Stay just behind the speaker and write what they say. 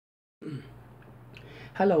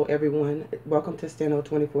Hello everyone, welcome to Steno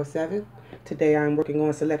 24/7. Today I'm working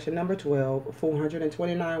on selection number 12,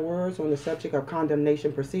 429 words on the subject of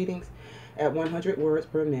condemnation proceedings at 100 words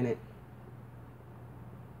per minute.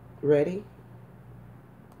 Ready?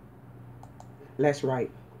 Let's write.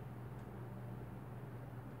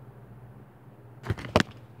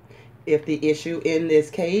 If the issue in this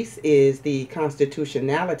case is the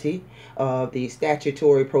constitutionality of the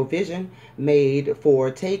statutory provision made for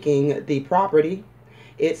taking the property,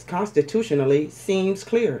 it constitutionally seems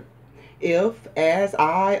clear. If, as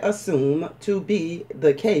I assume to be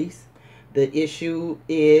the case, the issue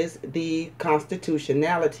is the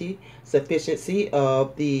constitutionality, sufficiency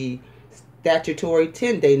of the statutory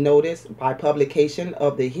 10-day notice by publication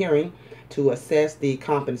of the hearing to assess the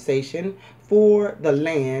compensation for the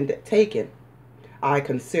land taken, I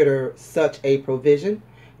consider such a provision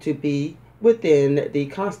to be within the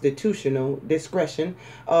constitutional discretion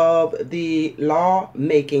of the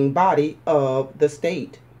law-making body of the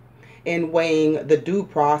state. In weighing the due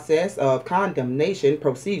process of condemnation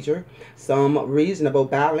procedure, some reasonable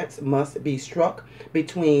balance must be struck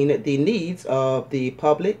between the needs of the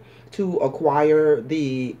public to acquire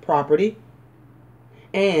the property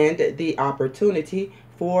and the opportunity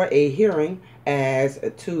for a hearing as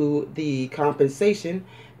to the compensation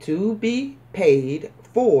to be paid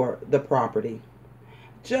for the property.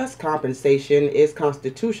 Just compensation is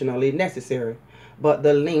constitutionally necessary, but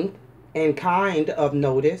the length and kind of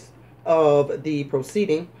notice of the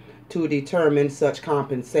proceeding to determine such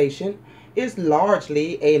compensation is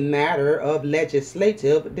largely a matter of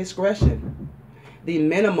legislative discretion. The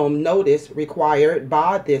minimum notice required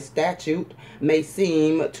by this statute may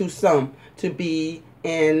seem to some to be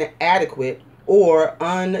inadequate or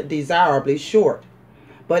undesirably short,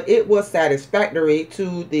 but it was satisfactory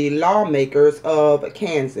to the lawmakers of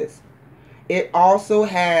Kansas. It also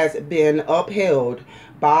has been upheld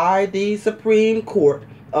by the Supreme Court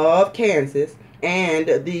of Kansas and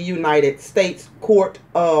the United States Court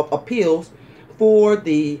of Appeals for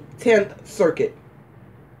the 10th Circuit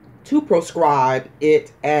to proscribe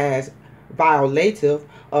it as violative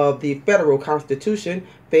of the federal constitution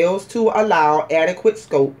fails to allow adequate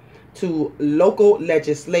scope to local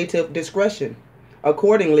legislative discretion.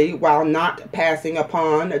 Accordingly, while not passing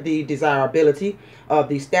upon the desirability of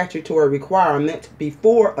the statutory requirement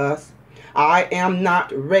before us, I am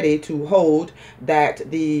not ready to hold that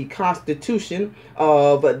the Constitution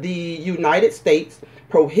of the United States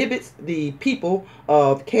prohibits the people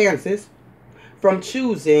of Kansas from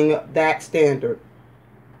choosing that standard.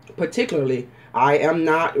 Particularly, I am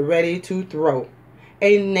not ready to throw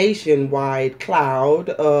a nationwide cloud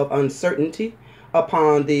of uncertainty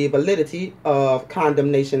upon the validity of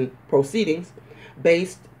condemnation proceedings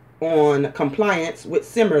based on compliance with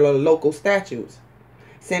similar local statutes.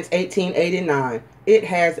 Since 1889, it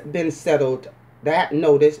has been settled that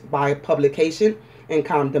notice by publication in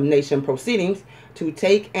condemnation proceedings to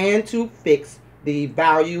take and to fix the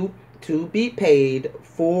value to be paid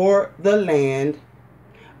for the land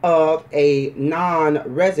of a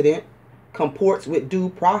non-resident comports with due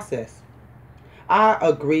process. I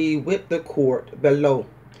agree with the court below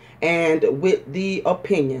and with the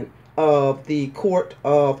opinion of the Court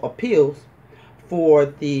of Appeals for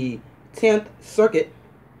the 10th Circuit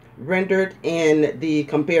rendered in the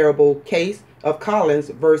comparable case of Collins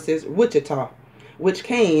versus Wichita, which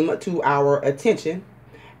came to our attention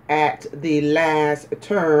at the last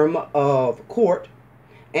term of court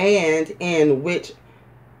and in which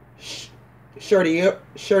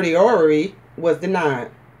certiorari was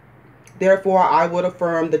denied. Therefore, I would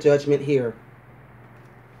affirm the judgment here.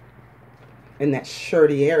 And that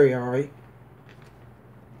certiorari,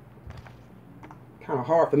 kind of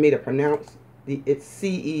hard for me to pronounce. It's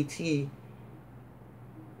C-E-T,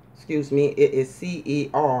 excuse me, it is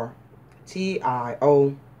C-E-R-T-I-O-R-A-R-Y.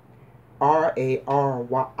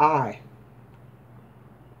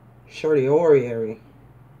 Certiorari.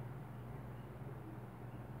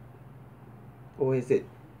 Or is it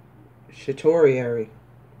certiorari?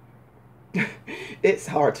 It's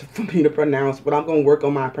hard for me to pronounce, but I'm going to work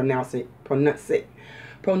on my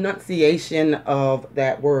pronunciation of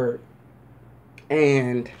that word.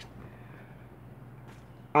 And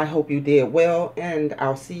I hope you did well, and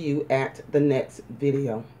I'll see you at the next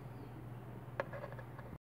video.